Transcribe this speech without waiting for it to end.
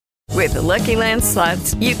With the Lucky Land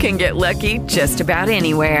Slots, you can get lucky just about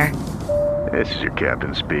anywhere. This is your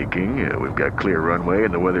captain speaking. We've got clear runway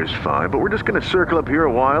and the weather's fine, but we're just going to circle up here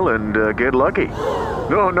a while and get lucky.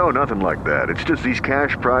 No, nothing like that. It's just these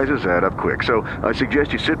cash prizes add up quick. So I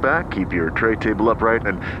suggest you sit back, keep your tray table upright,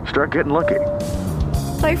 and start getting lucky.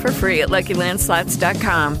 Play for free at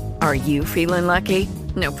LuckyLandSlots.com. Are you feeling lucky?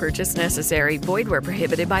 No purchase necessary. Void where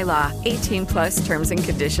prohibited by law. 18+ terms and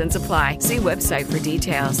conditions apply. See website for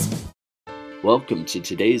details. Welcome to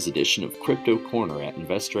today's edition of Crypto Corner at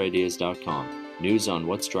InvestorIdeas.com. News on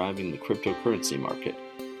what's driving the cryptocurrency market.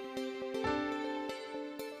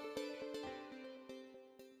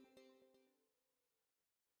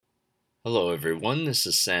 Hello everyone, this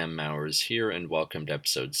is Sam Mowers here and welcome to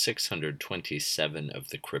episode 627 of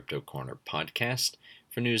the Crypto Corner podcast.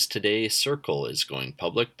 For news today, Circle is going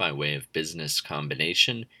public by way of business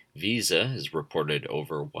combination. Visa has reported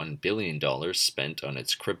over $1 billion spent on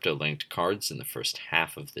its crypto-linked cards in the first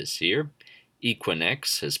half of this year.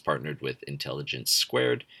 Equinix has partnered with Intelligence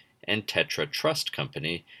Squared, and Tetra Trust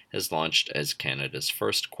Company has launched as Canada's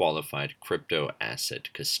first qualified crypto asset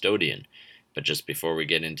custodian. But just before we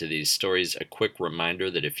get into these stories, a quick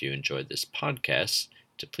reminder that if you enjoyed this podcast,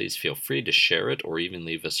 to please feel free to share it or even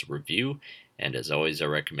leave us a review. And as always, I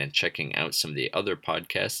recommend checking out some of the other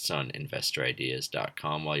podcasts on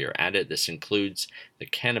InvestorIdeas.com while you're at it. This includes the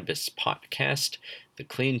Cannabis Podcast, the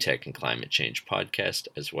Clean Tech and Climate Change Podcast,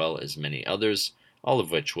 as well as many others, all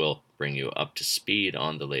of which will bring you up to speed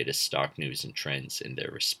on the latest stock news and trends in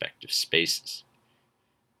their respective spaces.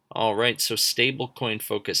 All right, so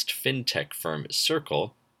stablecoin-focused fintech firm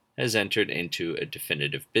Circle has entered into a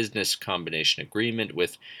definitive business combination agreement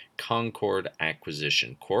with Concord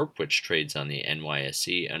Acquisition Corp., which trades on the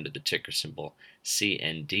NYSE under the ticker symbol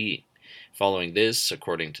CND. Following this,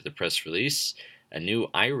 according to the press release, a new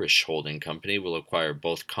Irish holding company will acquire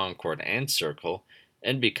both Concord and Circle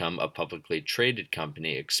and become a publicly traded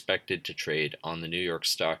company expected to trade on the New York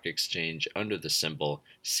Stock Exchange under the symbol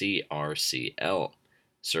CRCL.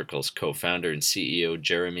 Circle's co-founder and CEO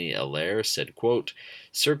Jeremy Allaire said, quote,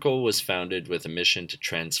 "Circle was founded with a mission to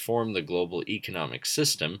transform the global economic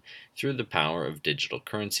system through the power of digital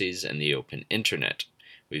currencies and the open internet.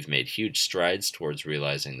 We've made huge strides towards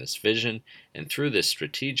realizing this vision, and through this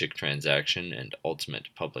strategic transaction and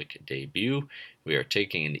ultimate public debut, we are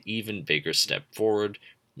taking an even bigger step forward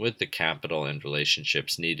with the capital and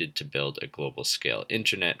relationships needed to build a global-scale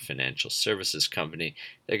internet financial services company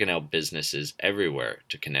that can help businesses everywhere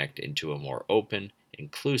to connect into a more open,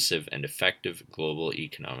 inclusive, and effective global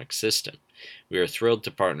economic system. We are thrilled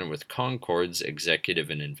to partner with Concord's executive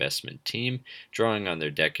and investment team, drawing on their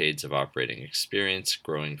decades of operating experience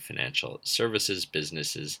growing financial services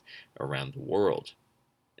businesses around the world."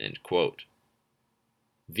 End quote.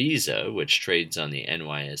 Visa, which trades on the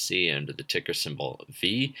NYSE under the ticker symbol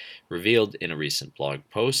V, revealed in a recent blog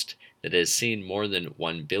post that it has seen more than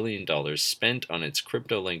 $1 billion spent on its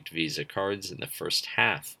crypto-linked Visa cards in the first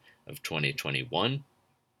half of 2021.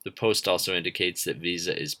 The post also indicates that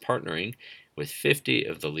Visa is partnering with 50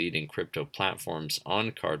 of the leading crypto platforms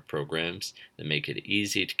on card programs that make it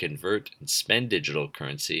easy to convert and spend digital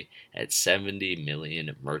currency at 70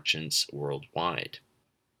 million merchants worldwide.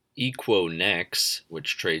 Equonex,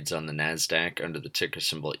 which trades on the Nasdaq under the ticker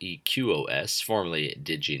symbol EQOS, formerly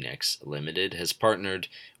Diginex Limited, has partnered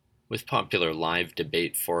with popular live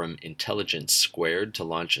debate forum Intelligence Squared to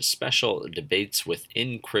launch a special Debates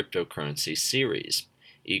Within Cryptocurrency series.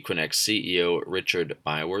 Equonex CEO Richard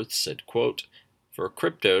Byworth said, quote, "For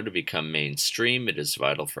crypto to become mainstream, it is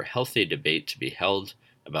vital for healthy debate to be held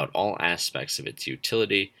about all aspects of its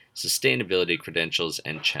utility, sustainability credentials,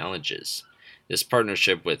 and challenges. This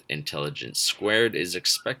partnership with Intelligence Squared is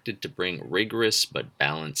expected to bring rigorous but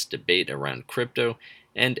balanced debate around crypto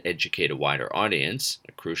and educate a wider audience,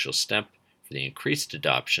 a crucial step for the increased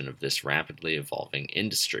adoption of this rapidly evolving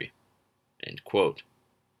industry." End quote.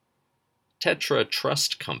 Tetra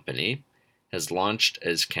Trust Company has launched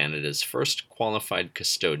as Canada's first qualified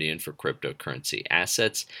custodian for cryptocurrency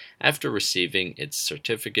assets after receiving its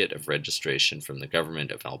certificate of registration from the Government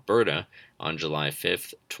of Alberta on July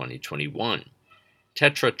 5, 2021.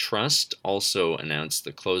 Tetra Trust also announced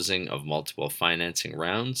the closing of multiple financing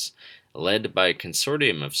rounds, led by a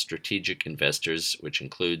consortium of strategic investors, which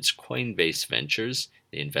includes Coinbase Ventures,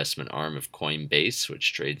 the investment arm of Coinbase,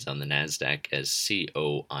 which trades on the Nasdaq as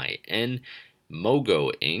COIN,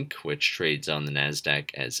 Mogo Inc., which trades on the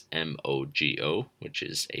Nasdaq as MOGO, which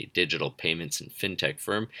is a digital payments and fintech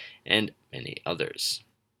firm, and many others.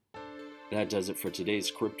 That does it for today's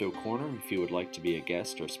Crypto Corner. If you would like to be a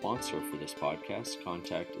guest or sponsor for this podcast,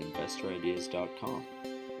 contact InvestorIdeas.com.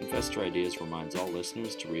 Investor Ideas reminds all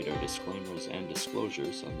listeners to read our disclaimers and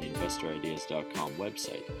disclosures on the InvestorIdeas.com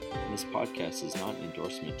website, and this podcast is not an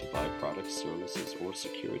endorsement to buy products, services, or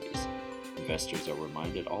securities. Investors are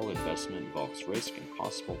reminded all investment involves risk and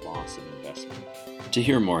possible loss of investment. To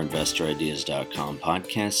hear more InvestorIdeas.com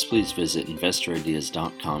podcasts, please visit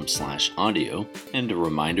InvestorIdeas.com/audio. And a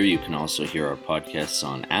reminder, you can also hear our podcasts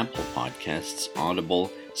on Apple Podcasts, Audible,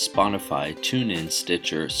 Spotify, TuneIn,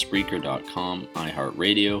 Stitcher, Spreaker.com,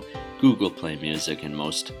 iHeartRadio, Google Play Music, and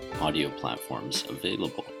most audio platforms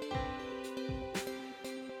available.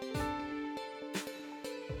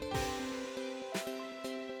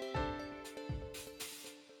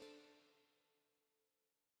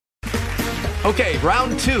 Okay,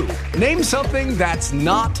 round two. Name something that's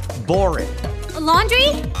not boring. A laundry?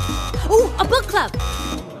 Ooh, a book club.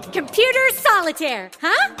 Computer solitaire,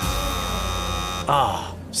 huh?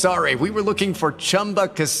 Ah, sorry, we were looking for Chumba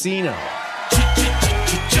Casino.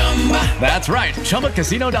 That's right,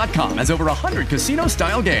 ChumbaCasino.com has over 100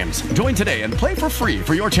 casino-style games. Join today and play for free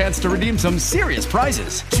for your chance to redeem some serious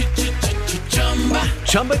prizes.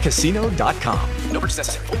 ChumbaCasino.com. No purchase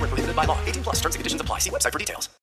necessary. Void where prohibited by law. 18+ terms and conditions apply. See website for details.